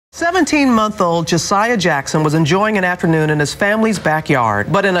17-month-old Josiah Jackson was enjoying an afternoon in his family's backyard.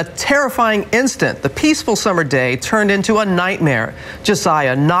 But in a terrifying instant, the peaceful summer day turned into a nightmare.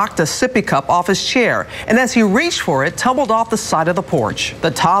 Josiah knocked a sippy cup off his chair, and as he reached for it, tumbled off the side of the porch.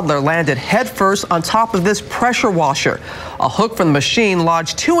 The toddler landed headfirst on top of this pressure washer. A hook from the machine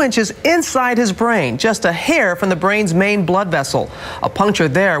lodged 2 inches inside his brain, just a hair from the brain's main blood vessel. A puncture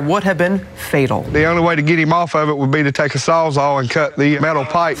there would have been fatal. The only way to get him off of it would be to take a sawzall and cut the metal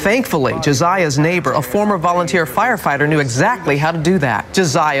pipe. Thankfully, Josiah's neighbor, a former volunteer firefighter, knew exactly how to do that.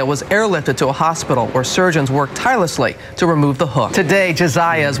 Josiah was airlifted to a hospital where surgeons worked tirelessly to remove the hook. Today,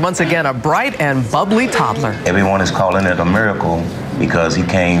 Josiah is once again a bright and bubbly toddler. Everyone is calling it a miracle because he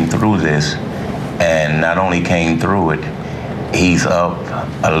came through this, and not only came through it, he's up,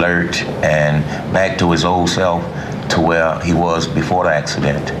 alert, and back to his old self, to where he was before the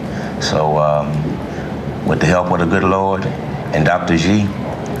accident. So with the help of the good Lord and Dr. G,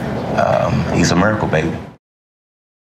 he's a miracle baby.